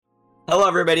Hello,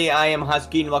 everybody. I am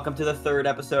Husky, and welcome to the third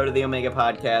episode of the Omega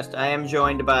Podcast. I am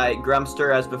joined by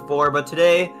Grumpster as before, but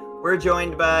today we're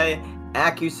joined by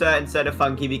Akusa instead of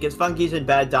Funky because Funky's in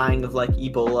bed dying of like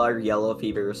Ebola or yellow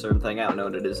fever or something. I don't know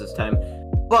what it is this time.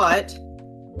 But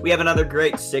we have another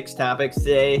great 6 topics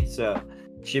today, so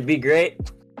should be great.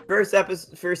 First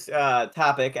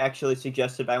topic actually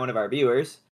suggested by one of our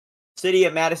viewers. City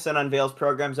of Madison unveils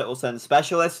programs that will send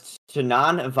specialists to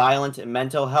non-violent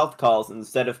mental health calls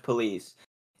instead of police.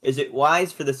 Is it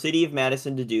wise for the City of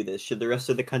Madison to do this? Should the rest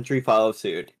of the country follow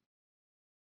suit?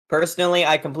 Personally,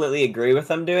 I completely agree with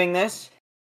them doing this.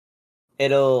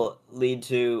 It'll lead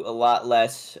to a lot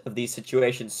less of these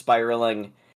situations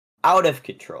spiraling out of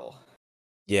control.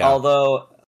 Yeah. Although,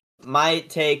 my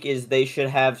take is they should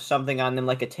have something on them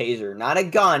like a taser. Not a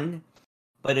gun,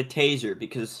 but a taser,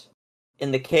 because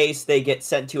in the case they get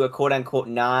sent to a quote-unquote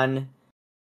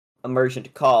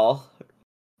non-emergent call,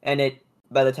 and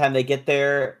by the time they get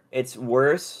there, it's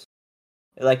worse,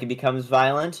 like it becomes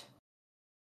violent,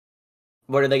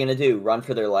 what are they going to do? Run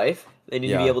for their life? They need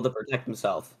to be able to protect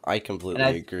themselves. I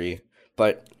completely agree.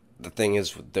 But the thing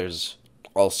is, there's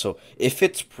also, if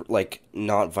it's like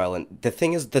not violent, the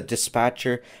thing is the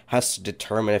dispatcher has to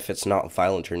determine if it's not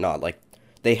violent or not. Like,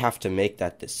 they have to make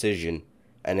that decision.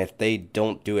 And if they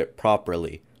don't do it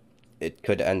properly, it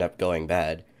could end up going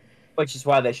bad. Which is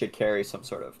why they should carry some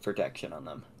sort of protection on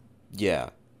them.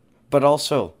 Yeah. But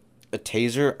also, a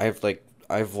taser,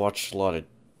 I've watched a lot of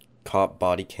cop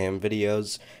body cam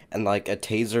videos, and like a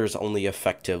taser is only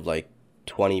effective like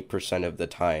 20% of the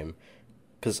time.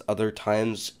 Because other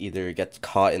times, either it gets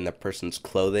caught in the person's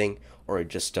clothing, or it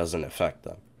just doesn't affect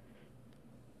them.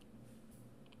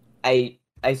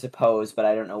 I suppose, but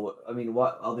I don't know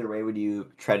what other way would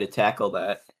you try to tackle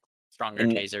that? Stronger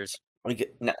tasers.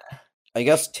 I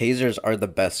guess tasers are the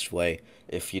best way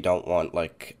if you don't want,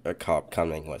 like, a cop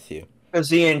coming with you. Because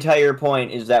the entire point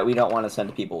is that we don't want to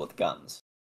send people with guns.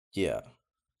 Yeah.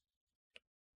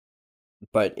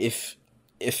 But if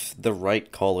the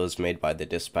right call is made by the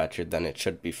dispatcher, then it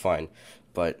should be fine.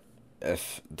 But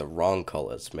if the wrong call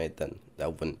is made, then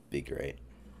that wouldn't be great.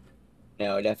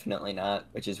 No, definitely not,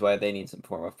 which is why they need some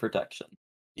form of protection.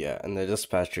 Yeah, and the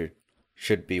dispatcher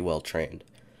should be well trained.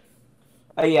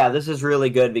 Yeah, this is really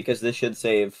good because this should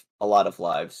save a lot of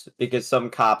lives. Because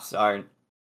some cops aren't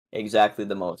exactly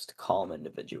the most calm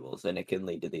individuals, and it can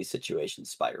lead to these situations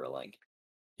spiraling.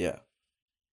 Yeah.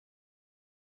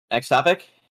 Next topic?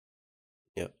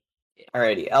 Yep.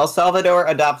 Alrighty. El Salvador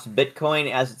adopts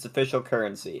Bitcoin as its official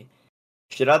currency.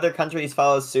 Should other countries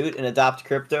follow suit and adopt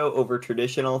crypto over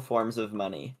traditional forms of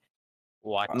money?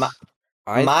 What?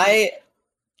 I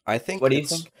think. What do you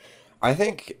think? I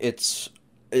think it's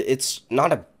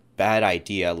not a bad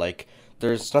idea. Like,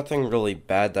 there's nothing really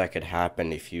bad that could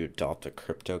happen if you adopt a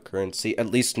cryptocurrency. At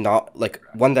least not like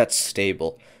one that's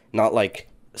stable, not like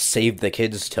Save the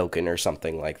Kids token or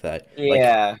something like that.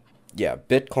 Yeah. Yeah,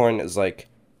 Bitcoin is like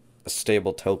a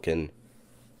stable token.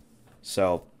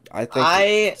 So I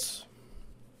think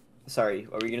Sorry,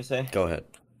 what were you gonna say? Go ahead.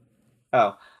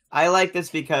 Oh, I like this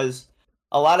because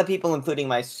a lot of people, including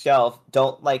myself,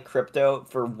 don't like crypto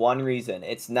for one reason.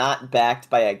 It's not backed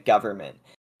by a government.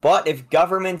 But if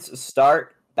governments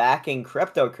start backing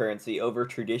cryptocurrency over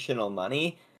traditional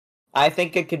money, I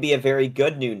think it could be a very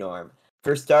good new norm.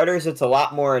 For starters, it's a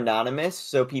lot more anonymous,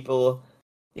 so people,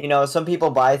 some people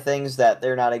buy things that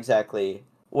they're not exactly,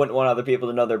 wouldn't want other people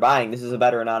to know they're buying. This is a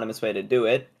better anonymous way to do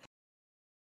it.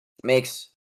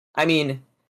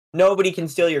 Nobody can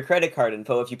steal your credit card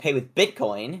info if you pay with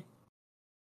Bitcoin.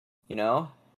 Yeah.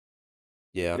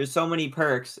 There's so many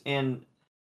perks, and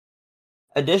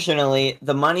additionally,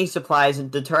 the money supply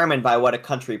isn't determined by what a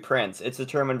country prints. It's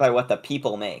determined by what the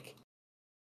people make.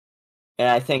 And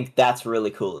I think that's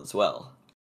really cool as well.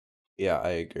 Yeah, I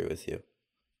agree with you.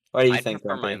 What do you think?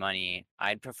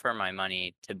 I'd prefer my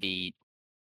money to be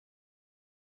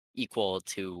equal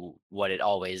to what it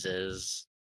always is.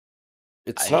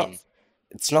 It's not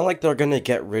like they're gonna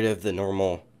get rid of the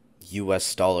normal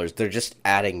US dollars. They're just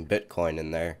adding Bitcoin in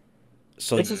there.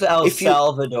 So this is El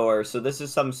Salvador, so this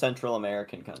is some Central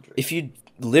American country. If you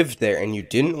lived there and you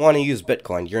didn't want to use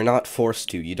Bitcoin, you're not forced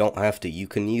to. You don't have to. You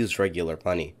can use regular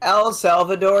money. El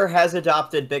Salvador has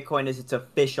adopted Bitcoin as its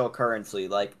official currency.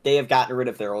 Like, they have gotten rid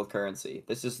of their old currency.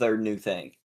 This is their new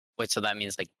thing. Wait, so that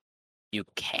means, like, you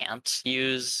can't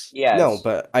use... Yes. No,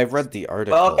 but I read the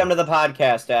article. Welcome to the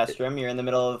podcast, Astrum. You're in the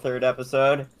middle of the third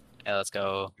episode. Yeah, let's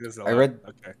go. I read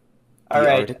the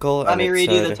article. Let me read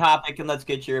you the said... topic and let's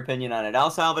get your opinion on it. El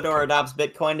Salvador adopts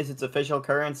Bitcoin as its official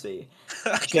currency.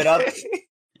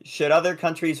 Should other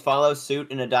countries follow suit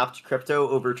and adopt crypto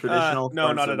over traditional?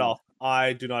 No, not at all.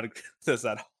 I do not agree with this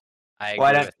at all. I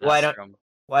Why agree don't with why that, don't Strom.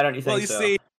 why don't you think Well, you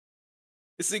so?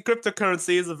 see,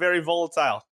 cryptocurrency is very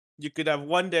volatile. You could have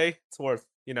one day it's worth,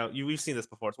 we've seen this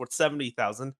before. It's worth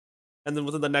 70,000, and then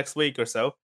within the next week or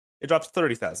so, it drops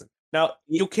 30,000. Now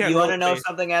you can't You want to know really.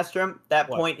 something, Astrum? That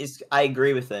What? point is, I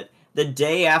agree with it. The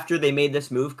day after they made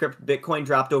this move, Bitcoin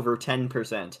dropped over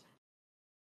 10%.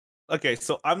 Okay,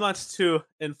 so I'm not too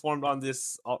informed on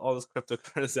this all this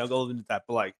cryptocurrency. I'll go into that,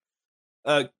 but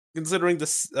uh, considering the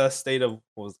state of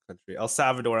what was the country, El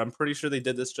Salvador, I'm pretty sure they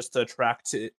did this just to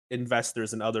attract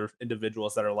investors and other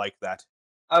individuals that are like that.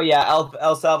 Oh yeah,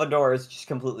 El Salvador is just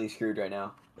completely screwed right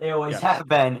now. They always Yeah. have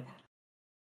been.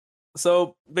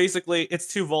 So basically, it's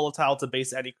too volatile to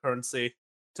base any currency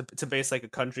to base like a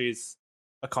country's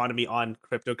economy on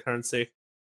cryptocurrency.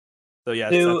 So yeah,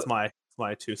 that's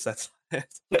my 2 cents.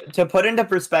 To put into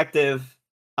perspective,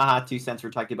 2 cents.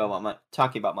 We're talking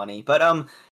about money, but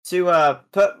to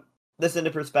put this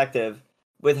into perspective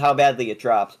with how badly it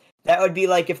dropped, that would be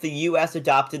like if the U.S.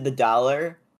 adopted the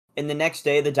dollar, and the next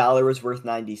day the dollar was worth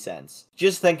 90 cents.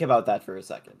 Just think about that for a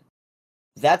second.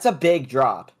 That's a big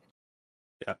drop.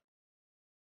 Yeah.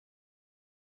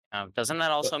 Doesn't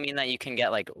that also mean that you can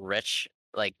get like rich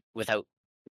like without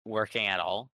working at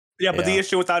all? Yeah, but the Yeah.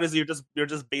 issue with that is you're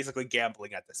just basically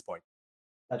gambling at this point.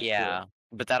 That's Yeah,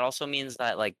 but that also means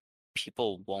that like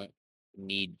people won't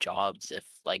need jobs if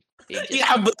like they just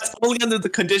Yeah, but that's only under the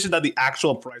condition that the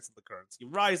actual price of the currency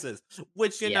rises,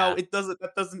 which Yeah.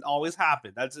 that doesn't always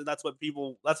happen. That's what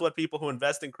people who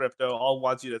invest in crypto all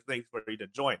want you to think for you to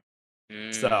join.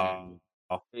 So Mm,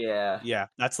 Yeah. yeah,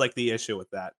 that's like the issue with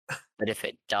that. but if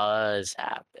it does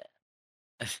happen,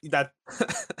 That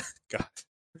God.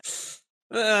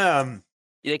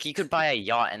 like you could buy a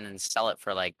yacht and then sell it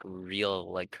for like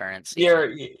real like currency.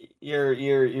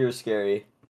 You're scary.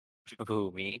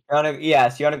 Ooh, me. You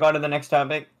wanna go on to the next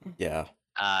topic? Yeah.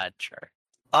 Sure.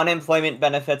 Unemployment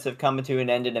benefits have come to an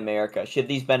end in America. Should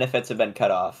these benefits have been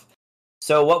cut off?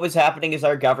 So what was happening is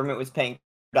our government was paying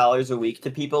dollars a week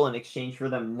to people in exchange for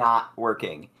them not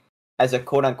working as a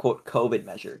quote unquote COVID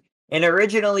measure. And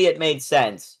originally it made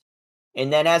sense.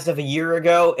 And then as of a year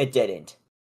ago, it didn't.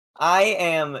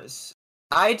 I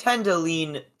tend to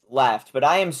lean left, but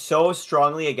I am so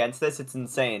strongly against this, it's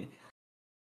insane.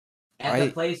 At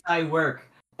the place I work,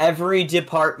 every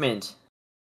department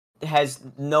we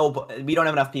don't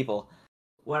have enough people.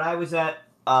 When I was at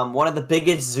one of the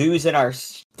biggest zoos in our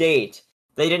state,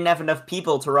 they didn't have enough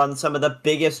people to run some of the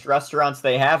biggest restaurants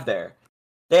they have there.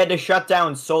 They had to shut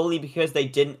down solely because they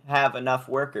didn't have enough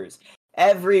workers.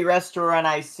 Every restaurant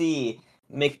I see,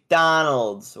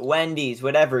 McDonald's, Wendy's,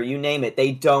 whatever, you name it,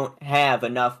 they don't have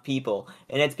enough people.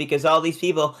 And it's because all these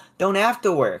people don't have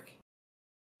to work.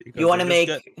 You want to make...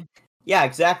 Yeah,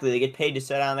 exactly. They get paid to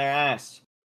sit on their ass.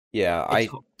 Yeah,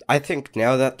 I think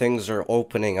now that things are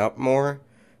opening up more,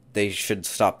 they should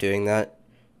stop doing that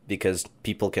because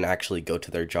people can actually go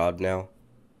to their job now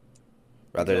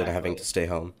rather than having to stay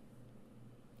home.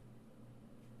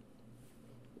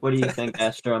 What do you think,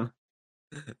 Astrom?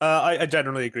 I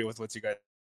generally agree with what you guys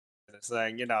are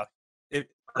saying. If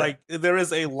there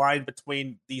is a line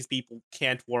between these people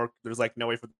can't work, there's like no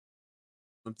way for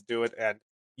them to do it, and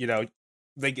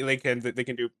they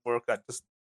can do work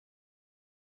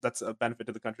that's a benefit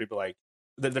to the country, but like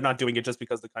they're not doing it just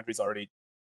because the country's already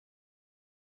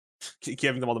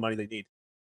giving them all the money they need.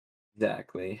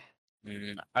 Exactly.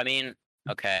 I mean,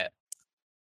 okay.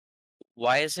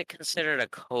 Why is it considered a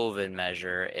COVID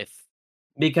measure if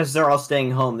Because they're all staying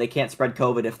home. They can't spread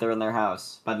COVID if they're in their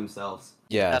house by themselves.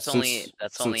 Yeah, that's only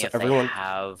if everyone... they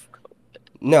have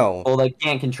No. Well, they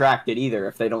can't contract it either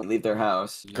if they don't leave their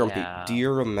house. Grumpy, Yeah. do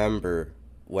you remember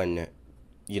when,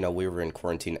 we were in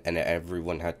quarantine and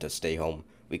everyone had to stay home?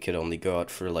 We could only go out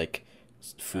for, like,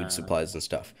 food supplies and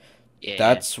stuff. Yeah.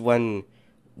 That's when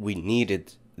we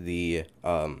needed the,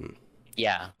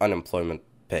 unemployment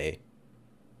pay.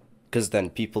 Because then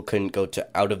people couldn't go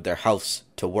out of their house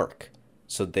to work.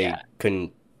 So they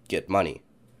couldn't get money.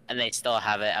 And they still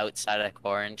have it outside of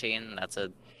quarantine. It's a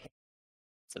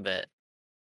bit...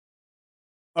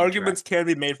 Arguments can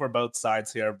be made for both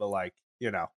sides here, but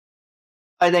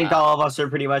I think all of us are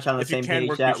pretty much on the if you same can page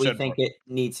work, that you we should think work. it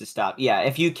needs to stop. Yeah,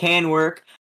 if you can work,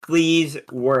 please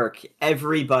work.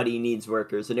 Everybody needs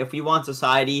workers. And if we want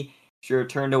society to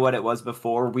return to what it was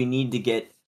before, we need to get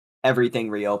everything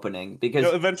reopening. Because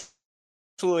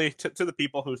eventually, to the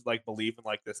people who believe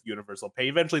in this universal pay,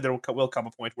 eventually there will come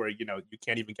a point where you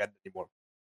can't even get it anymore.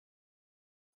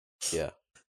 Yeah.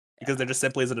 Because there just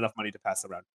simply isn't enough money to pass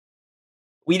around.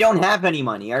 we don't have any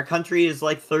money. Our country is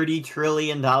like $30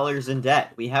 trillion in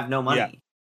debt. We have no money. Yeah.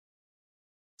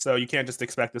 So you can't just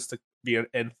expect this to be an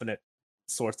infinite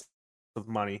source of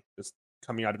money just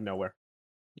coming out of nowhere.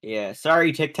 Yeah,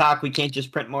 sorry TikTok, we can't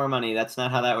just print more money. That's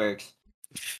not how that works.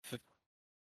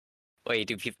 Wait,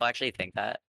 do people actually think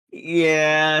that?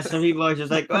 Yeah, some people are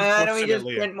just like, why don't we just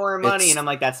Unfortunately, print more money? it's- And I'm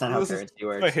like, that's not how This is currency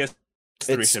what works. history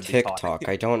It's should be taught. TikTok.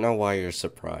 I don't know why you're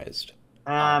surprised.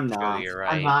 I'm true, not. you're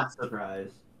I'm right. not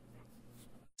surprised.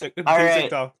 All right.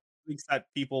 TikTok thinks that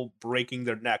people breaking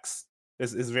their necks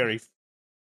is very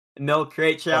Milk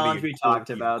crate challenge, and we talked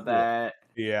quirky and about cool. that.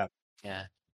 yeah. Yeah.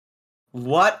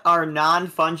 What are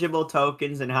non-fungible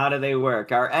tokens and how do they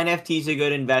work? Are NFTs a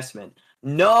good investment?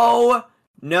 No,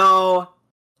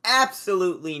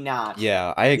 absolutely not.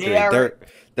 Yeah, I agree.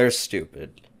 They're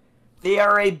stupid. They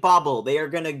are a bubble. They are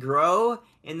going to grow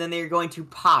and then they're going to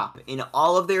pop and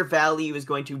all of their value is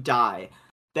going to die.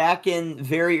 Back in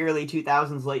very early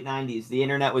 2000s, late 90s, the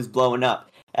internet was blowing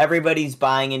up. Everybody's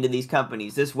buying into these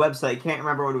companies. This website, can't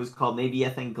remember what it was called, maybe I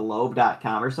think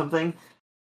globe.com or something.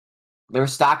 Their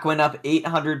stock went up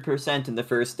 800% in the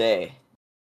first day.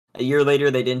 A year later,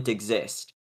 they didn't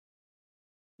exist.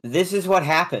 This is what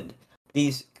happened.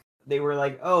 They were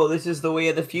like, oh, this is the way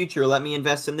of the future. Let me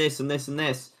invest in this and this and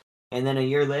this. And then a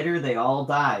year later, they all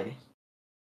died.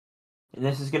 And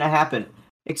this is going to happen.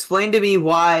 Explain to me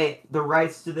why the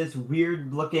rights to this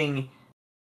weird-looking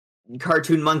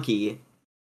cartoon monkey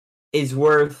is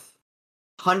worth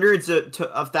hundreds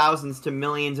of thousands to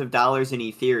millions of dollars in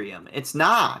Ethereum. It's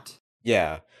not.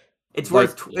 Yeah. It's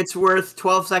Like- worth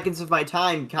 12 seconds of my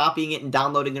time copying it and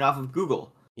downloading it off of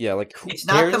Google. Yeah, like It's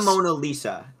not the there's- Mona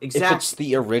Lisa. Exactly. If it's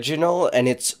the original and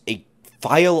it's a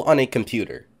file on a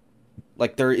computer.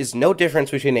 Like there is no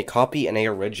difference between a copy and a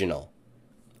original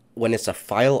when it's a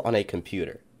file on a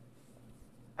computer.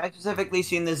 I've specifically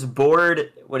seen this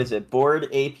Bored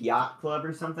Ape Yacht Club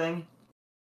or something,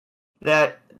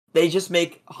 that they just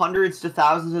make hundreds to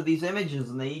thousands of these images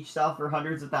and they each sell for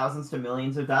hundreds of thousands to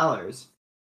millions of dollars.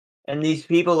 And these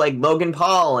people like Logan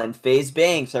Paul and FaZe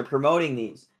Banks are promoting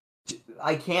these.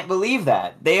 I can't believe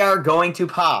that. They are going to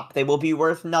pop. They will be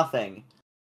worth nothing.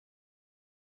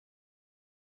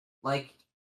 Like,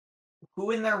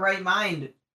 who in their right mind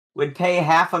would pay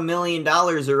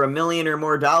 $500,000 or $1 million or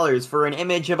more dollars for an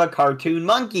image of a cartoon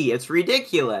monkey? It's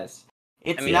ridiculous.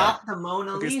 It's not the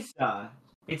Mona Lisa.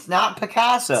 It's not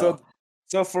Picasso.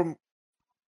 So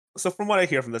from what I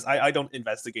hear from this, I don't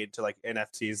investigate into like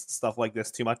NFTs stuff like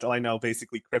this too much. All I know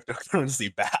basically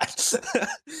cryptocurrency bad.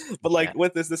 But like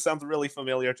with this sounds really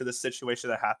familiar to the situation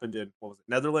that happened in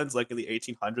Netherlands, like in the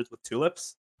 1800s with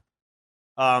tulips.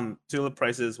 Tulip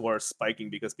prices were spiking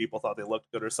because people thought they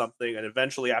looked good or something, and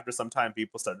eventually after some time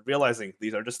people started realizing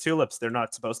these are just tulips. They're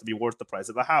not supposed to be worth the price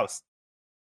of a house.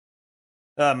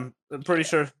 I'm pretty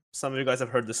sure some of you guys have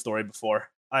heard this story before.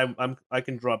 I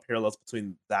can draw parallels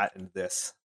between that and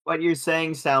this. What you're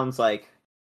saying sounds like,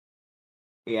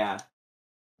 yeah,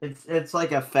 it's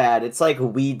like a fad. It's like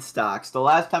weed stocks. The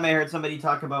last time I heard somebody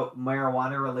talk about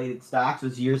marijuana-related stocks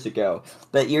was years ago.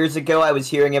 But years ago, I was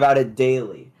hearing about it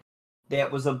daily.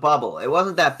 That was a bubble. It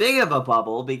wasn't that big of a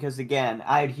bubble because, again,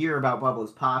 I'd hear about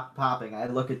bubbles popping. I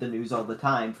look at the news all the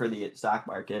time for the stock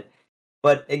market.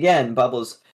 But again,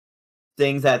 bubbles,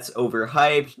 things that's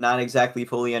overhyped, not exactly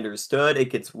fully understood. It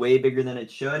gets way bigger than it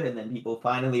should, and then people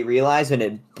finally realize, and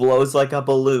it blows like a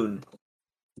balloon.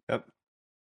 Yep.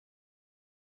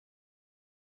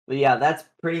 But yeah, that's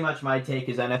pretty much my take,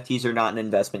 is NFTs are not an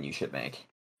investment you should make.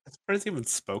 Has Prince even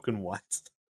spoken once?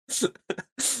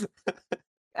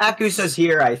 Akusa's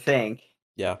here, I think.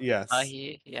 Yeah. Yes.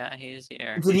 He's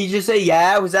here. Did he just say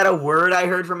yeah? Was that a word I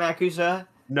heard from Akusa?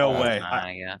 No way.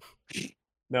 Yeah.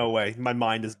 No way. My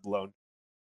mind is blown.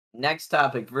 Next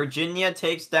topic. Virginia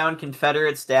takes down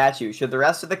Confederate statue. Should the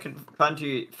rest of the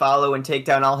country follow and take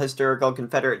down all historical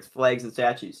Confederate flags and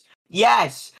statues?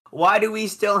 Yes! Why do we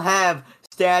still have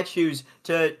statues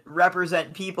to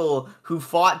represent people who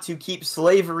fought to keep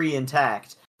slavery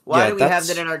intact? Why do we have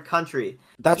that in our country?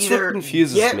 That's Either what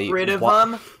confuses me. Get rid of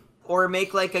them, or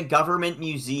make like a government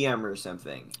museum or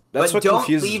something. That's but what don't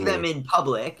confuses leave me. them in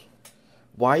public.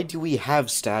 Why do we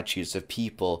have statues of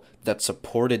people that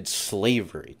supported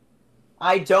slavery?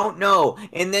 I don't know.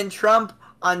 And then Trump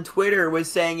on Twitter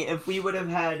was saying if we would have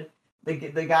had the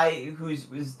guy who's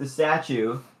was the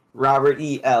statue, Robert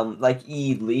E.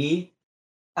 Lee,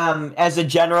 as a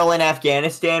general in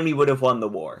Afghanistan, we would have won the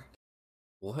war.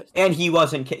 What? And he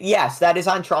wasn't. Yes, that is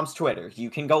on Trump's Twitter. You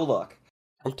can go look.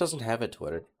 Trump doesn't have a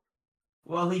Twitter.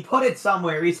 Well, he put it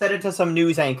somewhere. He said it to some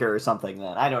news anchor or something.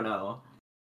 Then I don't know.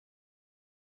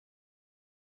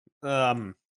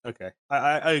 Okay.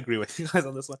 I agree with you guys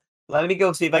on this one. Let me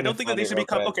go see if I don't think that they should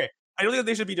become okay. I don't think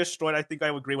they should be destroyed. I think I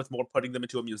would agree with more putting them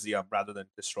into a museum rather than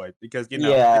destroyed because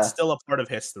Yeah. it's still a part of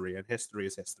history, and history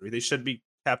is history. They should be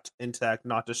kept intact,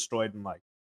 not destroyed and like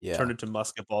Yeah. turned into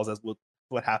musket balls, as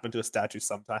what happened to a statue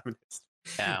sometime in history.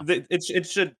 Yeah. It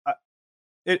should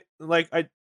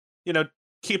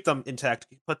keep them intact,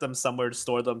 put them somewhere to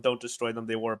store them. Don't destroy them.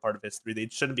 They were a part of history. They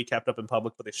shouldn't be kept up in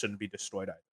public, but they shouldn't be destroyed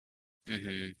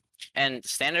either. And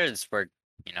standards were,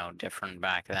 different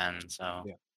back then, so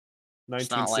Yeah. it's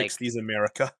not like 1960s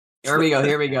America. Here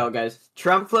we go, guys.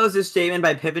 Trump closed his statement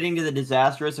by pivoting to the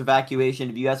disastrous evacuation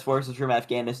of U.S. forces from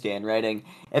Afghanistan, writing,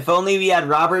 "If only we had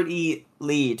Robert E.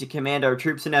 Lee to command our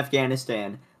troops in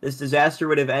Afghanistan, this disaster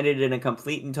would have ended in a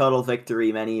complete and total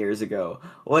victory many years ago.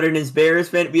 What an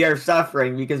embarrassment we are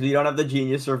suffering because we don't have the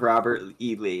genius of Robert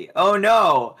E. Lee." Oh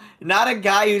no! Not a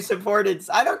guy who supported...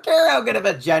 I don't care how good of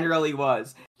a general he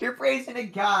was. You're praising a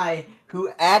guy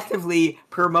who actively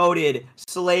promoted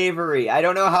slavery. I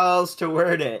don't know how else to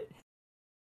word it.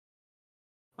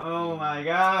 Oh my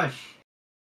gosh.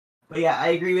 But yeah, I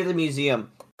agree with the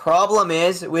museum. Problem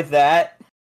is, with that,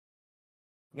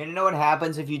 you know what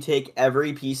happens if you take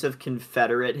every piece of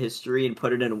Confederate history and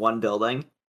put it in one building?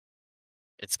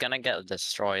 it's gonna get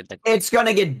destroyed. It's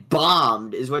gonna get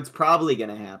bombed, is what's probably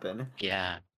gonna happen.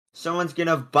 Yeah. Someone's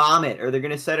gonna bomb it, or they're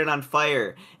gonna set it on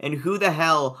fire. And who the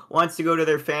hell wants to go to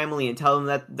their family and tell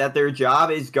them that their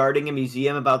job is guarding a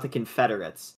museum about the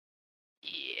Confederates?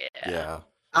 Yeah.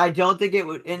 I don't think it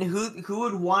would. And who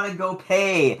would want to go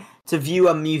pay to view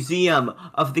a museum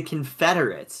of the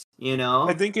Confederates?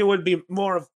 I think it would be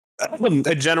more of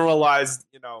a generalized,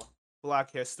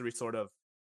 Black history sort of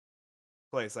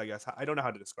place. I guess I don't know how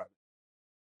to describe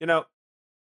it.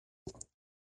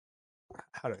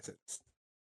 How do I say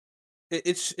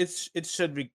this? It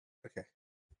should be okay.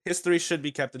 History should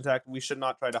be kept intact. We should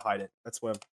not try to hide it. That's all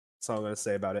I'm going to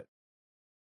say about it.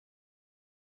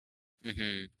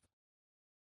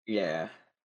 Yeah.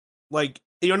 Like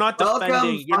you're not Welcome,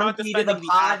 defending. You're not Funky, defending to the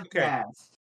the act. Okay. podcast.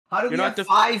 How do we You're have not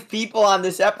 5 people on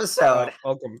this episode?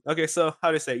 Welcome. Okay, so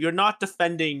how do I say it? You're not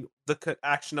defending the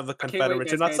action of the Confederates.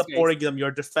 guys, you're not guys, supporting them.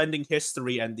 You're defending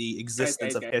history and the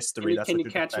existence of Guys. history. Can you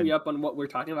catch me up on what we're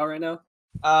talking about right now?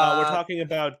 We're talking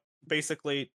about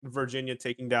basically Virginia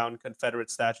taking down Confederate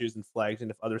statues and flags,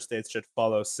 and if other states should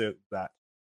follow suit that.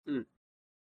 What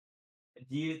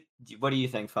do you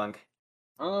think, Funk?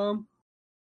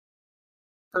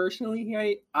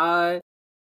 Personally,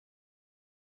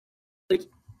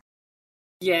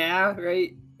 yeah,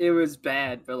 right. It was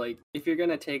bad, but like, if you're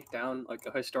gonna take down like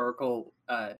a historical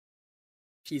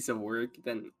piece of work,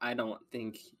 then I don't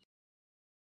think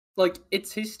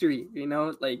it's history.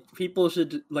 Like people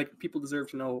deserve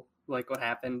to know like what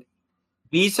happened.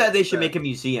 We said they should make a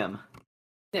museum.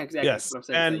 Yeah, exactly. Yes, That's what I'm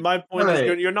saying. and my point Right.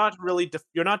 is, you're not really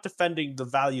you're not defending the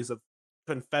values of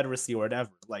Confederacy or whatever.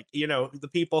 Like the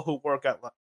people who work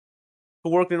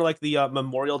in like the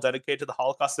memorial dedicated to the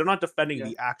Holocaust, they're not defending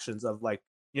the actions of like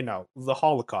the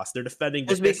Holocaust. They're defending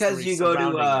Just the because history you go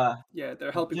surrounding it.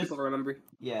 They're helping people remember.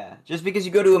 Yeah, just because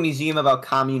you go to a museum about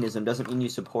communism doesn't mean you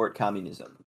support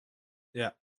communism. Yeah.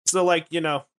 So like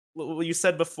what you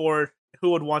said before,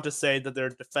 who would want to say that they're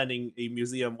defending a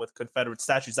museum with Confederate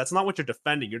statues? That's not what you're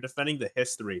defending. You're defending the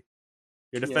history.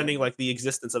 You're defending like the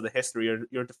existence of the history.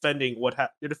 You're defending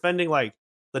you're defending like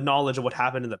the knowledge of what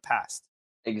happened in the past.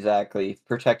 Exactly,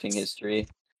 protecting history.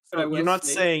 So you're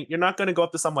not going to go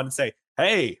up to someone and say,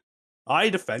 "Hey, I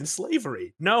defend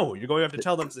slavery." No, you're going to have to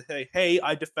tell them to say, "Hey,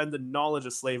 I defend the knowledge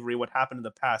of slavery, what happened in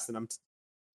the past, and I'm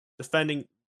defending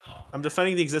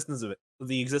the existence of it,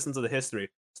 the existence of the history,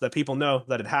 so that people know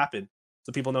that it happened,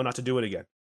 so people know not to do it again."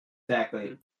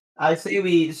 Exactly. I say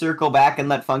we circle back and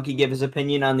let Funky give his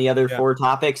opinion on the other 4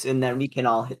 topics, and then we can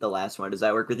all hit the last one. Does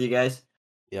that work with you guys?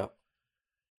 Yep.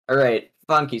 All right,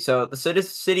 Funky. So the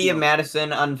city of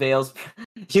Madison unveils...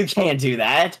 You can't do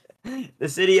that! The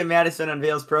city of Madison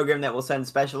unveils program that will send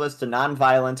specialists to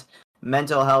nonviolent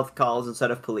mental health calls instead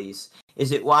of police.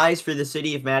 Is it wise for the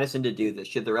city of Madison to do this?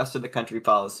 Should the rest of the country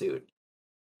follow suit?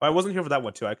 I wasn't here for that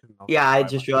one too. I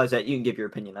just realized that. You can give your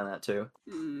opinion on that too.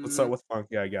 Let's start with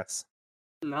Funky, I guess.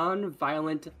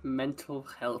 Non-violent mental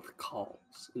health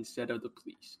calls instead of the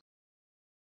police.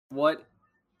 What?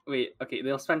 Wait, okay,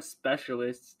 they'll send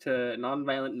specialists to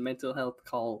non-violent mental health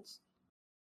calls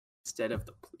instead of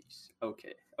the police.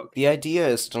 Okay. The idea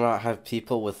is to not have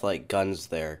people with like guns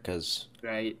there, because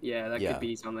right, yeah, that could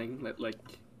be something that like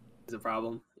is a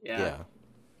problem. Yeah.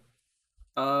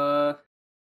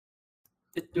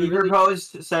 We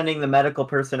proposed sending the medical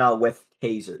personnel with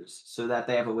tasers so that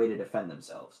they have a way to defend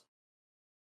themselves.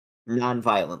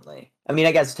 Non-violently. I mean,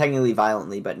 I guess technically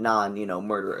violently, but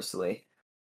murderously.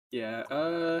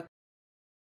 Yeah,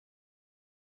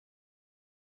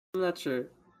 I'm not sure.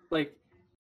 Like,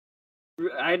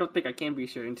 I don't think I can be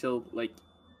sure until like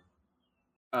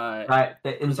Right,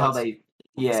 until results- they,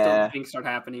 still yeah. things start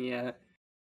happening. Yeah.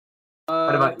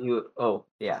 What about you? Oh,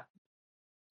 yeah.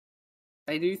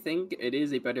 I do think it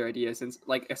is a better idea since,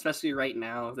 like, especially right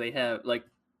now, they have like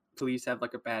police have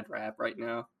like a bad rap right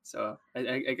now. So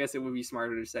I guess it would be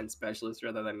smarter to send specialists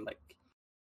rather than like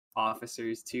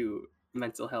officers to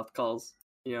mental health calls.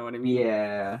 You know what I mean?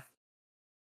 Yeah.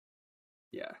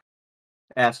 Yeah.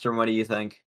 Astrum, what do you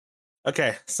think?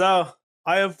 Okay, so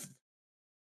my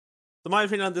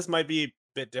opinion on this might be a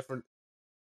bit different.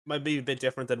 Might be a bit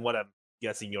different than what I'm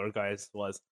guessing your guys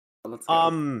was. Let's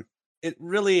go. It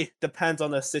really depends on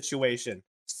the situation.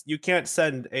 You can't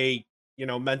send a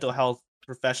mental health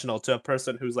professional to a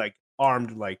person who's like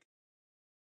armed, like.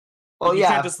 Well, you yeah,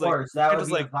 can't of just like course. you That can't would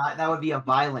just be like that would be a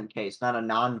violent case, not a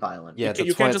non-violent. Yeah, you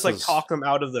that's can't why just it like says- talk them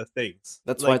out of the things.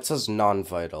 That's like, why it says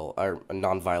non-vital or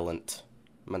non-violent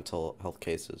mental health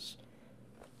cases.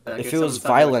 I If guess it was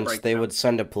something like violence, they breakdown. would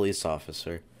send a police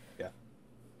officer.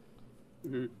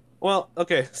 Mhm. Well,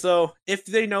 okay, so if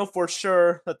they know for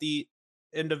sure that the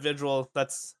individual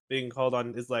that's being called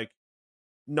on is like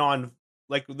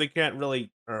they can't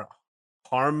really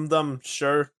harm them,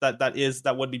 sure,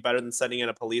 that would be better than sending in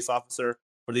a police officer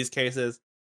for these cases.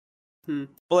 Hmm.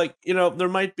 But like, there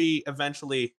might be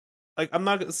eventually, like, I'm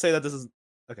not gonna say that this is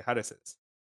okay, how do I say this?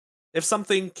 If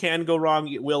something can go wrong,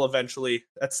 it will eventually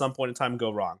at some point in time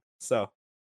go wrong. So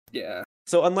Yeah.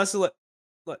 unless you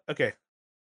okay.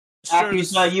 Sure,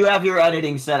 Akusa, you have your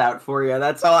editing set out for you.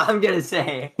 That's all I'm gonna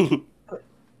say.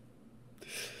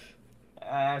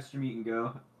 Astrum, you can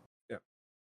go. Yeah.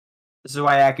 This is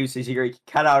why Akusa's here. He can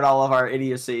cut out all of our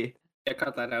idiocy. Yeah,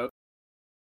 cut that out.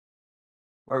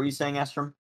 What were you saying,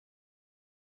 Astrum?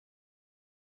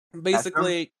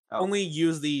 basically Oh. only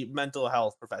use the mental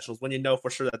health professionals when you know for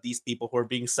sure that these people who are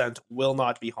being sent will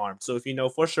not be harmed. So if you know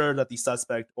for sure that the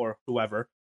suspect or whoever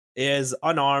is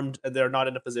unarmed and they're not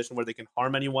in a position where they can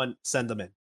harm anyone, send them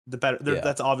in. Yeah.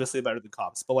 That's obviously better than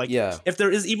cops. But like, Yeah. if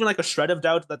there is even like a shred of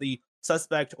doubt that the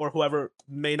suspect or whoever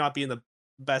may not be in the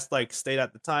best like state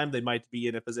at the time, they might be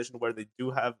in a position where they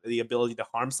do have the ability to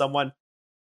harm someone.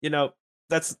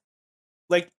 That's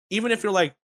like, even if you're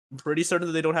like pretty certain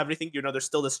that they don't have anything, there's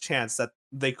still this chance that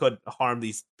they could harm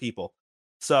these people.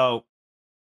 So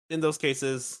in those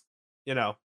cases,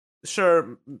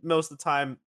 sure, most of the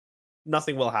time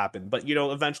nothing will happen, but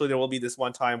eventually there will be this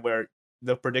one time where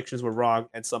the predictions were wrong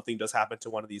and something does happen to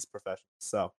one of these professionals.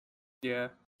 So Yeah.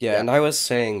 Yeah, and I was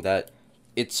saying that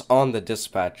it's on the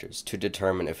dispatchers to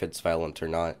determine if it's violent or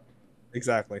not.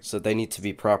 exactly. So they need to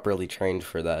be properly trained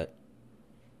for that.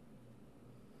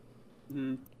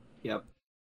 Mhm. Yep.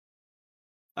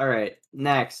 All right.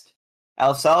 Next,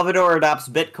 El Salvador adopts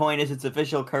Bitcoin as its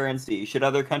official currency. Should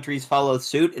other countries follow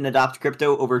suit and adopt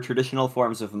crypto over traditional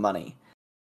forms of money?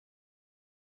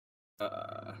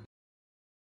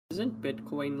 Isn't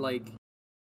Bitcoin like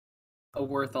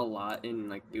worth a lot in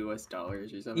like US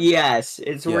dollars or something? Yes,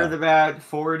 it's Yeah. worth about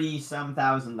 40-some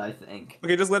thousand, I think.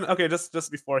 Okay,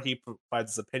 just before he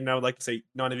provides his opinion, I would like to say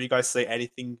none of you guys say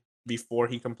anything before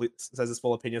he says his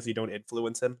full opinion, so you don't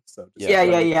influence him. So just Yeah.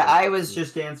 Yeah. I was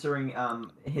just answering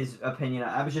his opinion.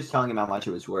 I was just telling him how much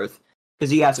it was worth because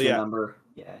he asked So, the yeah. number.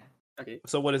 Yeah. Okay.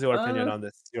 So what is your opinion on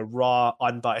this? Your raw,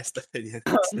 unbiased opinion.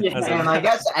 Yeah. As a- Damn, I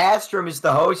guess Astrum is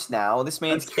the host now. This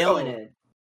man's Let's killing go. it.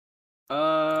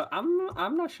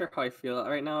 I'm not sure how I feel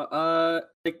right now.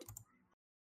 Like,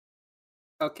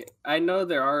 okay, I know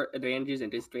there are advantages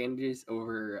and disadvantages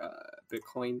over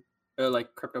Bitcoin or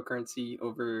like cryptocurrency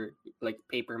over like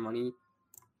paper money,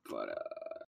 but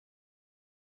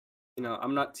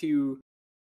I'm not too.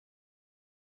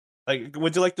 Like,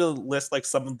 would you like to list like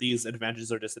some of these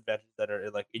advantages or disadvantages that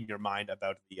are like in your mind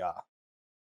about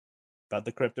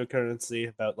the cryptocurrency,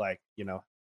 about like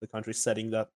the country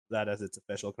setting that as its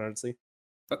official currency?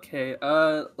 Okay,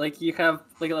 like you have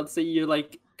like, let's say you're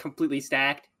like completely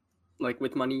stacked, like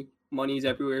with money's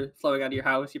everywhere, flowing out of your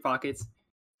house, your pockets,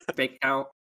 bank account.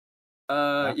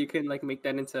 You can like make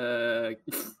that into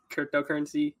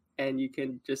cryptocurrency, and you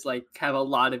can just like have a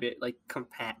lot of it like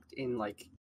compact in like.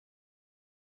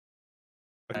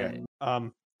 Okay.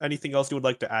 Anything else you would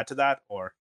like to add to that,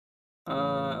 or?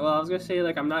 Well, I was gonna say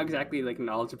like I'm not exactly like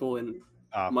knowledgeable in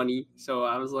money, so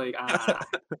I was like,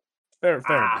 fair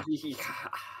enough.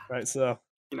 Right, so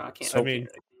I can't. So- Okay.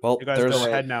 Well, you guys there's go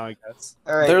ahead now, I guess.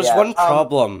 All right, there's yeah, one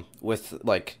problem with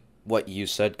like what you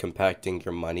said, compacting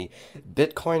your money.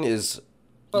 Bitcoin is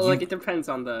Well, you- like it depends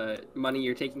on the money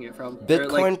you're taking it from. Or,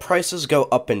 Bitcoin like, prices go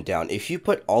up and down. If you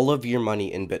put all of your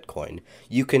money in Bitcoin,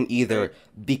 you can either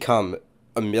become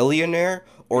a millionaire,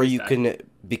 or you can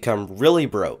become really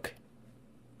broke.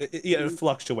 It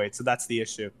fluctuates, so that's the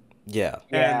issue. Yeah.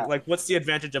 And like, what's the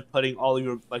advantage of putting all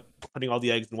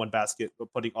the eggs in one basket, but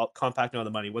compacting all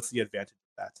the money? What's the advantage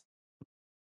of that?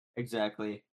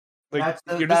 Exactly. Like,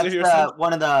 That's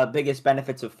one of the biggest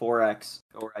benefits of Forex,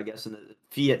 or I guess in the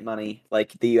fiat money,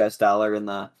 like the US dollar and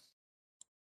the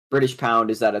British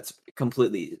pound, is that it's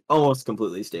almost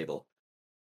completely stable.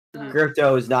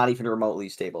 Crypto is not even remotely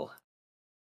stable.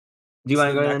 Do you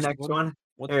want to go to the next one?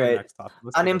 What's All the right. next topic?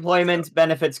 Unemployment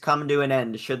benefits come to an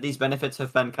end. Should these benefits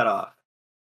have been cut off?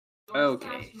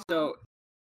 Okay, so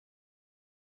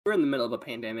we're in the middle of a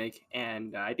pandemic,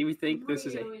 and I do think this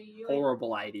is a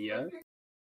horrible idea,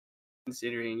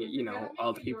 considering, you know,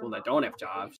 all the people that don't have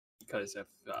jobs because of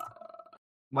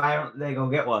Why don't they go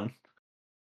get one?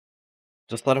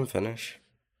 Just let him finish.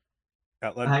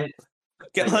 Let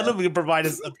him provide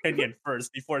his opinion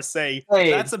first before saying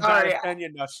that's a bad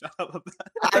opinion. Now shut up.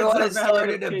 I want to start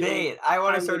a debate.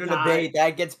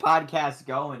 That gets podcasts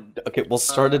going. Okay, we'll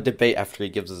start a debate after he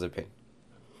gives his opinion.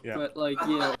 Yeah. But like,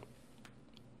 you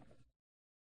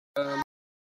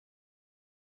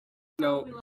know,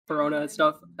 Corona and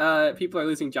stuff. People are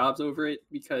losing jobs over it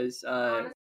because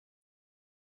you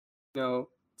know,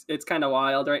 it's kind of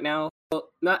wild right now. Well,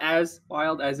 not as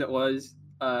wild as it was.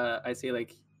 I'd say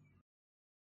like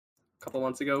a couple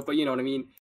months ago, but you know what I mean.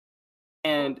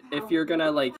 And if you're gonna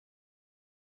like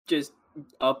just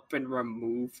up and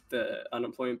remove the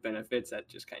unemployment benefits,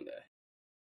 that's just kind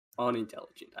of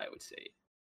unintelligent, I would say.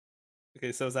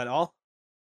 Okay, so is that all?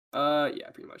 Yeah,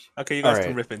 pretty much. Okay, you guys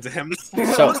can rip into him.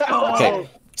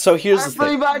 So here's the thing.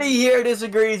 Everybody here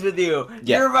disagrees with you.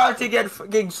 Yeah. You're about to get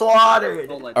fucking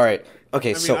slaughtered. All right.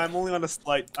 Okay, I'm only on a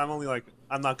slight.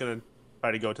 I'm not gonna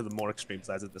try to go to the more extreme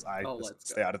sides of this. Just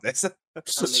stay out of this.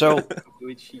 So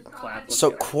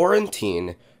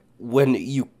quarantine, when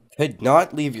you could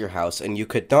not leave your house and you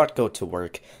could not go to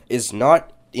work, is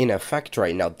not in effect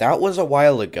right now. That was a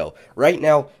while ago. Right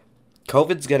now,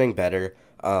 COVID's getting better.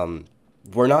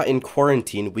 We're not in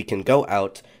quarantine. We can go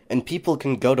out, and people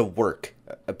can go to work.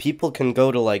 People can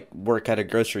go to like work at a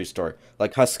grocery store.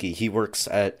 Like Husky, he works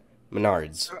at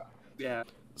Menards. Yeah.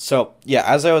 So yeah,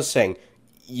 as I was saying,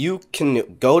 you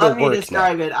can go to work now. Let me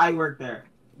describe it. I work there.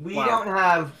 We don't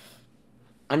have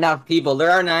enough people.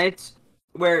 There are nights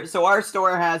where our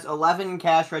store has 11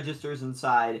 cash registers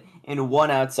inside and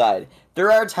 1 outside.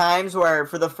 There are times where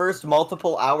for the first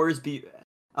multiple hours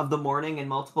of the morning and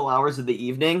multiple hours of the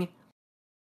evening,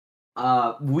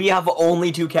 we have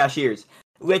only 2 cashiers,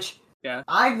 which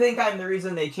I think I'm the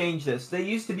reason they changed this. They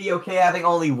used to be okay having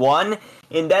only 1,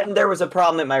 and then there was a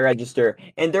problem at my register,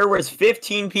 and there was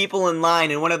 15 people in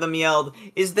line, and one of them yelled,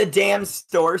 "Is the damn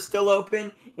store still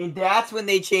open?" And that's when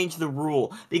they changed the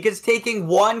rule, because taking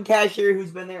 1 cashier who's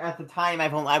been there at the time,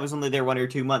 I was only there 1 or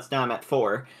 2 months. Now I'm at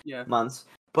 4 months,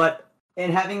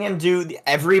 and having him do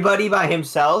everybody by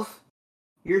himself.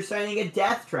 You're setting a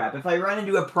death trap. If I run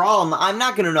into a problem, I'm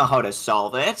not going to know how to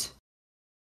solve it.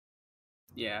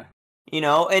 Yeah. You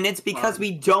know, and it's because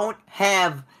we don't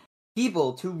have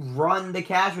people to run the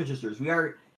cash registers. We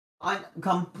are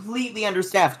completely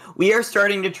understaffed. We are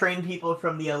starting to train people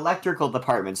from the electrical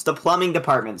departments, the plumbing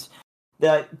departments,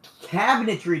 the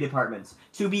cabinetry departments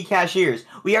to be cashiers.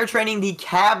 We are training the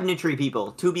cabinetry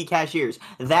people to be cashiers.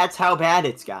 That's how bad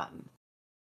it's gotten.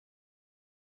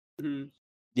 Mm-hmm.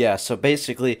 Yeah, so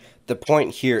basically, the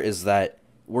point here is that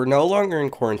we're no longer in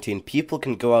quarantine. People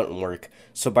can go out and work.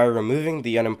 So by removing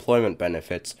the unemployment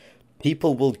benefits,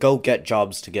 people will go get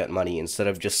jobs to get money instead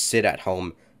of just sit at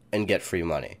home and get free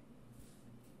money.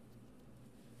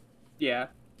 Yeah.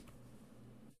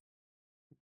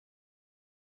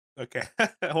 Okay.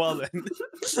 Well then.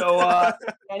 So,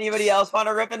 anybody else want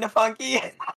to rip into Funky?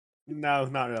 No,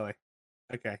 not really.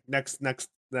 Okay. Next.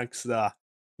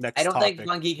 I don't think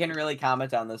Funky can really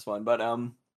comment on this one, but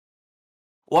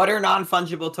what are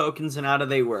non-fungible tokens and how do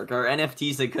they work? Are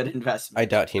NFTs a good investment? I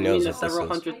doubt he knows the what this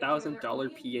several is. $100,000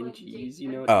 PNGs,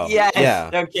 you know? Oh, yes. yeah.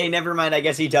 Okay, never mind. I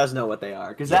guess he does know what they are,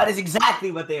 because that is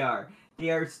exactly what they are. They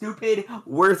are stupid,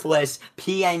 worthless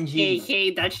PNGs.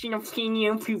 Hey, that's an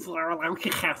opinion. People are allowed to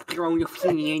have their own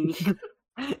opinion.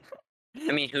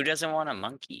 I mean, who doesn't want a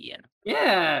monkey?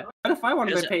 Yeah. What if I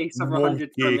wanted to pay several hundred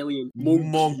for a million?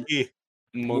 Monkey.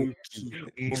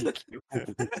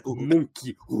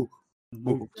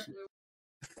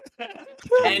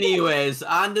 Anyways,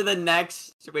 on to the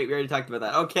next. Wait, we already talked about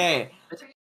that. Okay.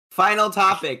 Final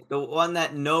topic, the one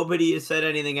that nobody has said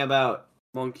anything about.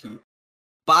 Monkey.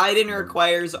 Biden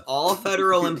requires all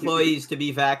federal employees to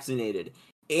be vaccinated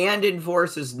and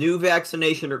enforces new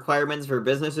vaccination requirements for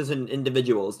businesses and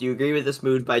individuals. Do you agree with this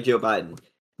move by Joe Biden?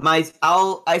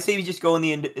 I say we just go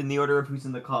in the order of who's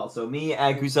in the call. So me,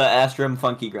 Agusa, Astrum,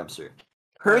 Funky, Grimster.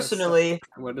 Personally,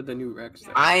 What are the new recs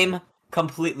there? I'm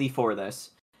completely for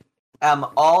this.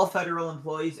 All federal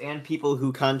employees and people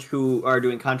who are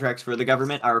doing contracts for the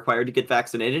government are required to get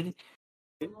vaccinated.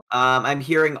 I'm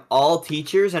hearing all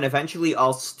teachers and eventually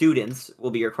all students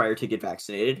will be required to get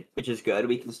vaccinated, which is good.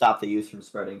 We can stop the youth from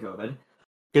spreading COVID.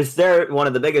 Because they're one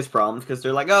of the biggest problems, because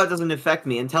they're like, oh, it doesn't affect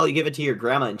me until you give it to your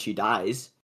grandma and she dies.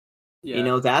 Yeah. You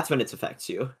know, that's when it affects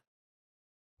you.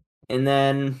 And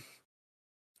then,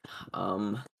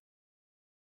 try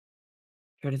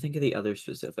to think of the other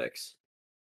specifics.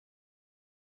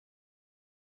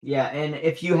 Yeah, and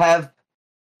if you have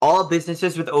all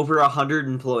businesses with over 100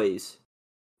 employees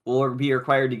will be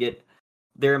required to get,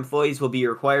 their employees will be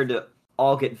required to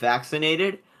all get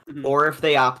vaccinated, or if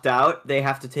they opt out, they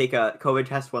have to take a COVID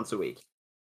test once a week.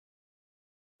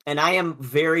 And I am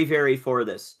very, very for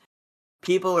this.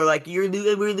 People are like, we're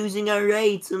losing our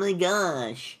rights, oh my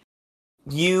gosh.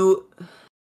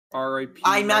 R.I.P.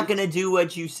 I'm not gonna do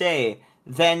what you say.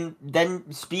 Then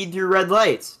speed through red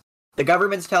lights. The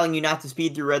government's telling you not to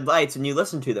speed through red lights, and you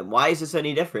listen to them. Why is this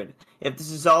any different? If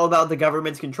this is all about the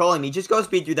government's controlling me, just go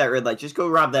speed through that red light. Just go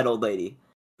rob that old lady.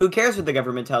 Who cares what the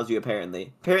government tells you,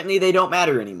 apparently? Apparently they don't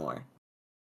matter anymore.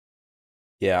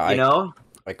 Yeah,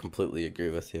 I completely agree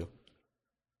with you.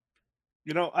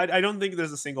 You know, I don't think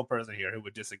there's a single person here who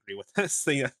would disagree with this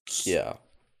thing. Yeah.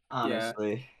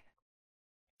 Honestly.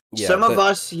 Yeah, Some of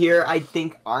us here, I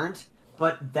think, aren't,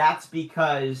 but that's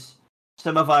because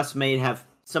some of us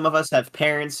have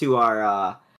parents who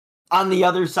are on the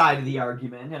other side of the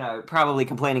argument and are probably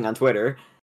complaining on Twitter.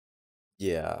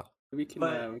 Yeah. We can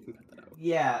cut that out.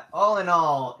 Yeah, all in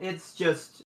all, it's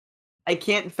just I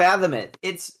can't fathom it.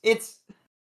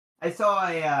 I saw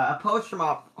a post from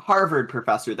a Harvard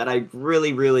professor that I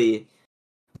really, really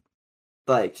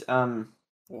liked. Well,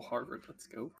 Harvard, let's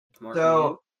go.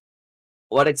 So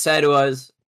what it said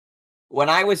was, when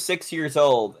I was 6 years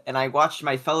old and I watched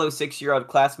my fellow 6-year-old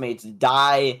classmates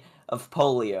die of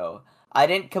polio, I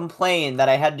didn't complain that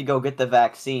I had to go get the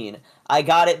vaccine. I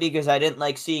got it because I didn't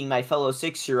like seeing my fellow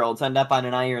 6-year-olds end up on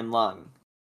an iron lung.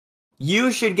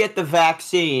 You should get the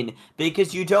vaccine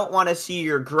because you don't want to see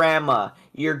your grandma,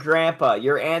 your grandpa,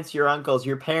 your aunts, your uncles,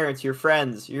 your parents, your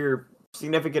friends, your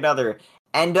significant other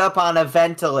end up on a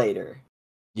ventilator.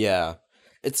 Yeah.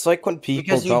 It's like when people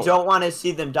Because you don't want to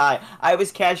see them die. I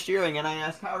was cashiering and I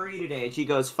asked, how are you today? And she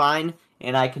goes, fine.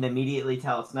 And I can immediately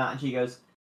tell it's not. And she goes,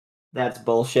 that's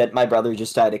bullshit. My brother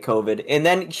just died of COVID. And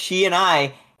then she and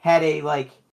I had a,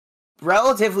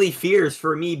 relatively fierce,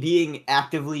 for me being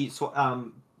actively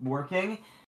working,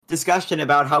 discussion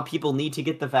about how people need to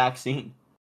get the vaccine.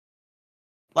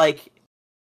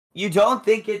 You don't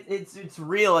think it's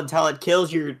real until it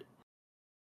kills your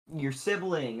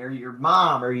sibling or your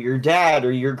mom or your dad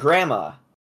or your grandma.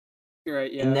 You're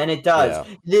right, yeah. And then it does.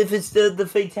 Yeah. If it's the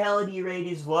fatality rate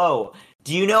is low.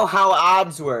 Do you know how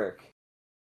odds work?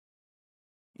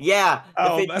 Yeah.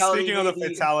 Speaking of the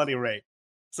fatality rate.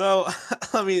 So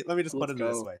let me just put it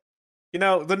this way. You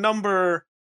know, the number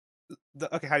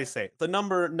okay, how do you say it? The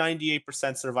number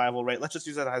 98% survival rate. Let's just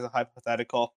use that as a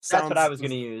hypothetical. That's what I was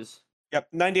gonna use. Yep,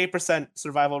 98%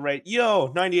 survival rate.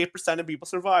 98% of people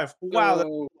survive. Wow, that's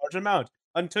a large amount.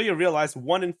 Until you realize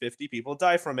 1 in 50 people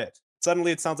die from it.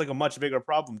 Suddenly it sounds like a much bigger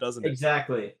problem, doesn't it?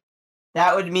 Exactly.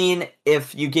 That would mean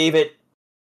if you gave it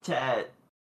to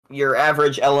your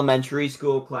average elementary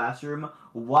school classroom,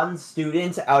 1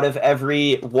 student out of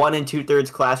every 1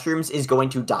 2/3 classrooms is going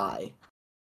to die.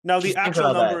 Now the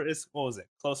actual number is, what was it?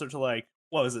 Closer to what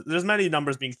was it? There's many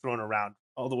numbers being thrown around,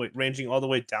 ranging all the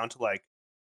way down to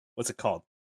what's it called?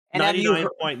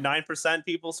 99.9%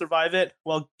 people survive it.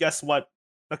 Well, guess what?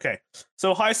 Okay,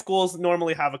 so high schools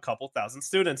normally have a couple thousand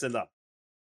students in them.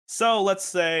 So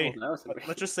let's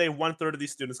just say 1/3 of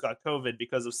these students got COVID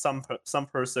because of some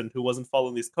person who wasn't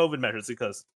following these COVID measures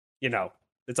because,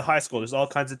 it's a high school. There's all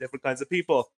kinds of different kinds of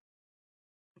people.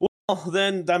 Well,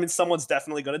 then that means someone's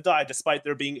definitely going to die, despite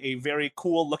there being a very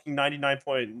cool-looking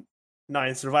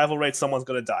 99.9 survival rate. Someone's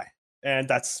going to die, and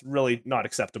that's really not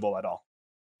acceptable at all.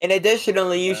 And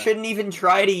additionally, you shouldn't even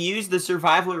try to use the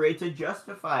survival rate to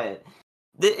justify it.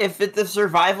 If the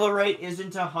survival rate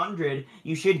isn't 100,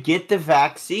 you should get the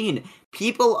vaccine.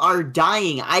 People are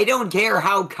dying. I don't care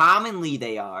how commonly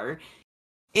they are.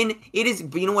 And it is,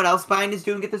 you know what else Biden is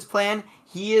doing at this plan?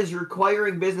 He is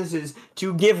requiring businesses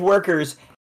to give workers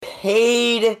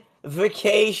paid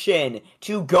vacation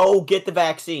to go get the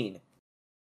vaccine.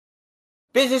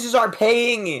 Businesses are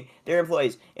paying their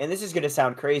employees. And this is going to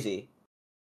sound crazy.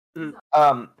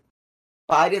 Biden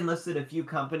listed a few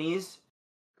companies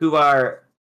who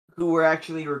who were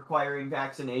actually requiring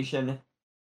vaccination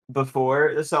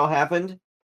before this all happened.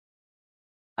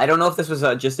 I don't know if this was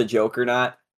just a joke or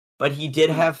not, but he did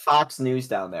have Fox News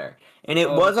down there, and it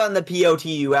was on the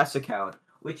POTUS account,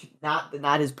 which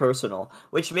not his personal,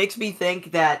 which makes me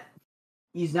think that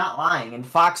he's not lying. And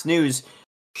Fox News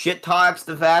shit talks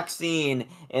the vaccine,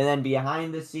 and then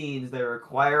behind the scenes they're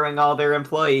requiring all their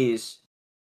employees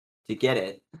to get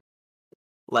it.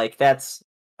 Like that's.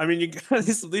 I mean, you got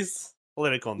these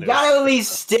political news. You gotta at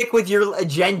least stick with your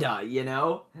agenda, you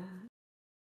know.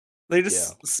 They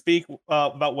just speak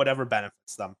about whatever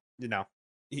benefits them, you know.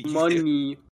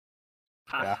 Money.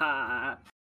 Yeah. Haha.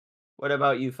 What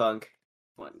about you, Funk?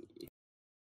 Money.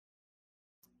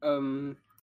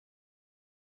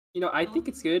 I think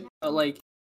it's good, but like,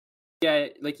 yeah,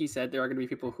 like you said, there are gonna be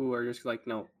people who are just like,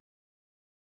 no.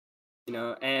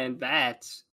 And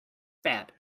that's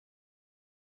bad.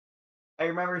 I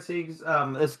remember seeing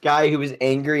this guy who was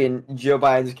angry in Joe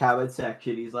Biden's comment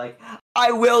section. He's like,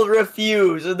 "I will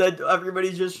refuse," and then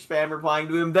everybody's just spam replying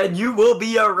to him. Then you will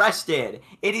be arrested.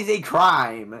 It is a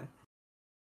crime.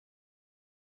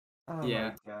 Oh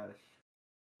Yeah. my gosh.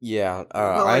 Yeah,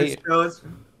 I shows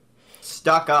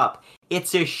stuck up.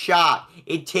 It's a shot.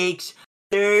 It takes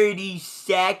 30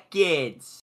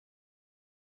 seconds.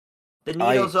 The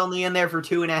needle's only in there for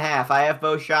 2.5. I have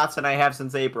both shots, and I have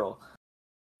since April.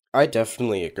 I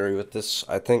definitely agree with this.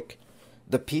 I think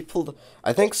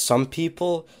some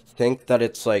people think that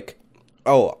it's like,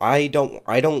 oh, I don't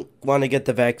want to get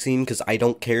the vaccine because I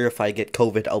don't care if I get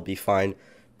COVID, I'll be fine.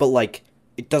 But like,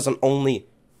 it doesn't only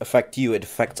affect you; it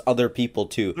affects other people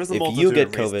too. There's a if multitude you get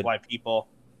of reasons COVID, why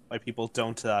people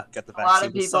don't get the vaccine. A lot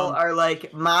of people are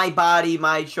like, my body,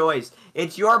 my choice.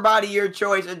 It's your body, your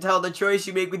choice until the choice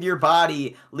you make with your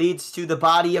body leads to the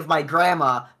body of my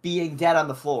grandma being dead on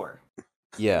the floor.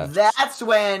 yeah, That's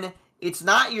when it's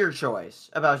not your choice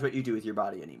about what you do with your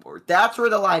body anymore. That's where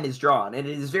the line is drawn, and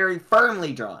it is very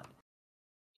firmly drawn.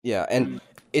 yeah, and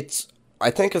I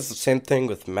think it's the same thing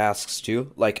with masks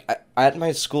too. Like at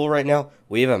my school right now,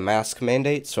 we have a mask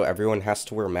mandate, so everyone has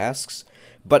to wear masks.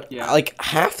 But like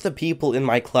half the people in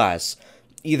my class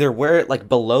either wear it like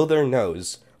below their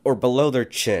nose or below their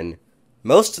chin.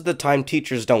 Most of the time,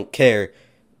 teachers don't care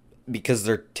because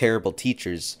they're terrible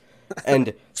teachers,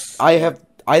 and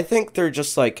I think they're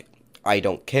just like, I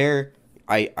don't care.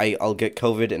 I'll get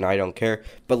COVID and I don't care.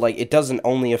 But like, it doesn't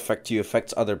only affect you; it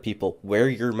affects other people. Wear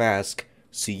your mask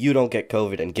so you don't get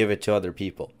COVID and give it to other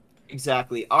people.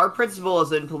 Exactly. Our principal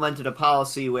has implemented a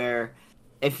policy where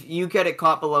if you get it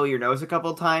caught below your nose a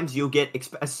couple times, you'll get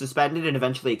suspended and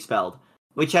eventually expelled.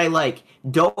 Which I like.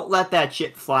 Don't let that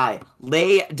shit fly.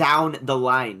 Lay down the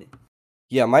line.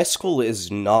 Yeah, my school is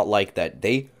not like that.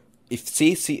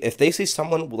 If they see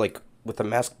someone like with a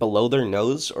mask below their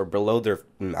nose or below their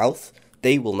mouth,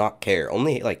 they will not care.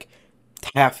 Only like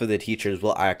half of the teachers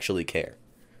will actually care.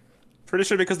 Pretty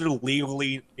sure because they're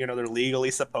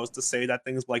legally supposed to say that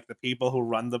things, like the people who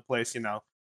run the place,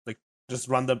 like just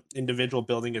run the individual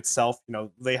building itself,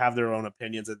 they have their own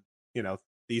opinions, and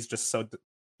these just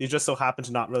so happen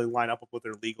to not really line up with what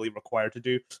they're legally required to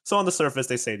do. So on the surface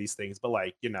they say these things, but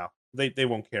like, they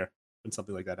won't care when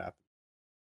something like that happens.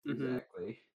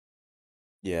 Exactly.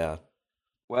 Yeah.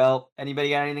 Well, anybody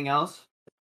got anything else?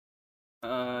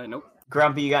 Nope.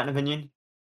 Grumpy, you got an opinion?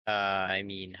 I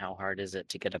mean, how hard is it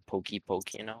to get a pokey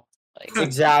poke, Like,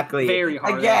 Exactly. Very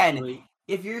hard. Again, actually.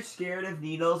 if you're scared of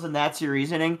needles and that's your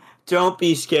reasoning, don't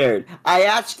be scared. I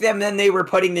asked them when they were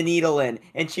putting the needle in,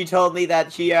 and she told me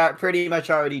that she pretty much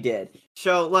already did.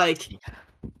 So, like,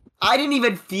 I didn't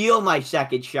even feel my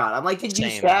second shot. I'm like, did you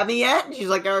stab me yet? And she's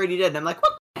like, I already did. And I'm like,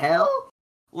 what the hell?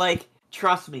 Like,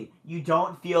 trust me, you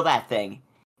don't feel that thing.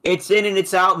 It's in and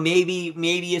it's out,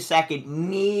 maybe a second,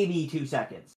 maybe 2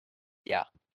 seconds. Yeah.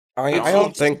 I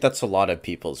don't think that's a lot of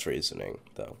people's reasoning,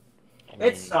 though.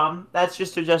 It's some. That's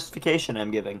just a justification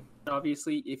I'm giving.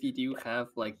 Obviously, if you do have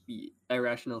like the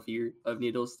irrational fear of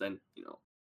needles, then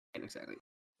and exactly.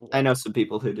 I know some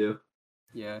people who do.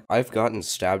 Yeah. I've gotten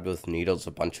stabbed with needles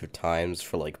a bunch of times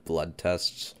for like blood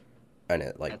tests, and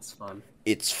That's fun.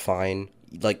 it's fine.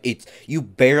 Like you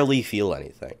barely feel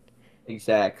anything.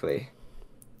 Exactly.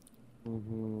 I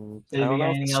don't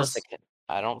know if it's just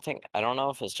I don't know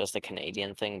if it's just a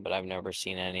Canadian thing, but I've never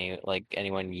seen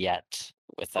anyone yet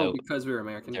without because we're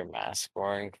American. their mask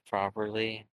wearing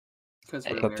properly. Because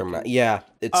we're Except American. yeah,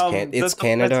 it's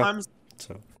Canada.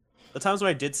 The times when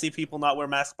I did see people not wear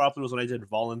masks properly was when I did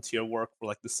volunteer work for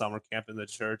like the summer camp in the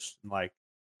church. And like,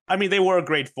 I mean, they were a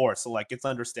grade 4, so like it's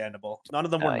understandable. None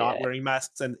of them were not wearing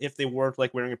masks, and if they weren't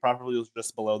like wearing it properly, it was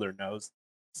just below their nose.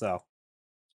 So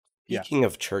Yeah. Speaking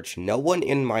of church, no one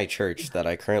in my church that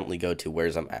I currently go to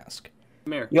wears a mask.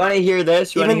 Come here. You want to hear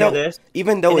this? You want to hear this?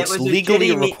 Even though And it it's was a legally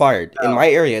shitty required. In Oh. my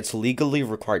area, it's legally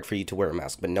required for you to wear a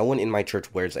mask, but no one in my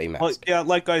church wears a mask. Well, yeah,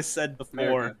 like I said before,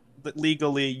 America. that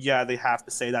legally, yeah, they have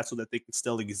to say that so that they can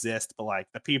still exist. But like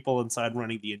the people inside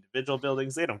running the individual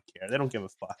buildings, they don't care. They don't give a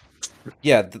fuck.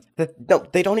 Yeah, no,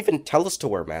 they don't even tell us to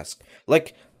wear masks.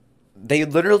 Like, they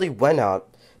literally went out,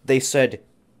 they said,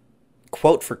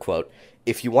 quote for quote,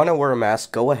 if you want to wear a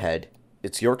mask, go ahead.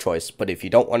 It's your choice. But if you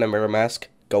don't want to wear a mask,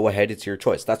 go ahead. It's your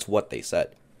choice. That's what they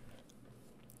said.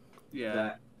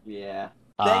 Yeah. Yeah.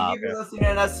 Thank you for listening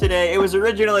to us today. It was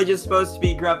originally just supposed to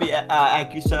be Grumpy,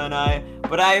 Akusa, and I,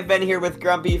 but I have been here with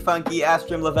Grumpy, Funky,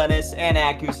 Astrum, Levenis, and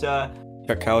Akusa.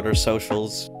 Check out our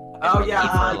socials. Oh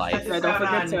yeah, for life. Yeah, don't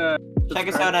forget to check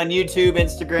us out on YouTube,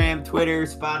 Instagram, Twitter,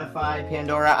 Spotify,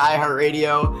 Pandora,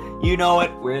 iHeartRadio. You know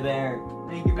it, we're there.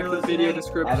 Thank you for Check the listening. video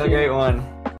description. Have a great one.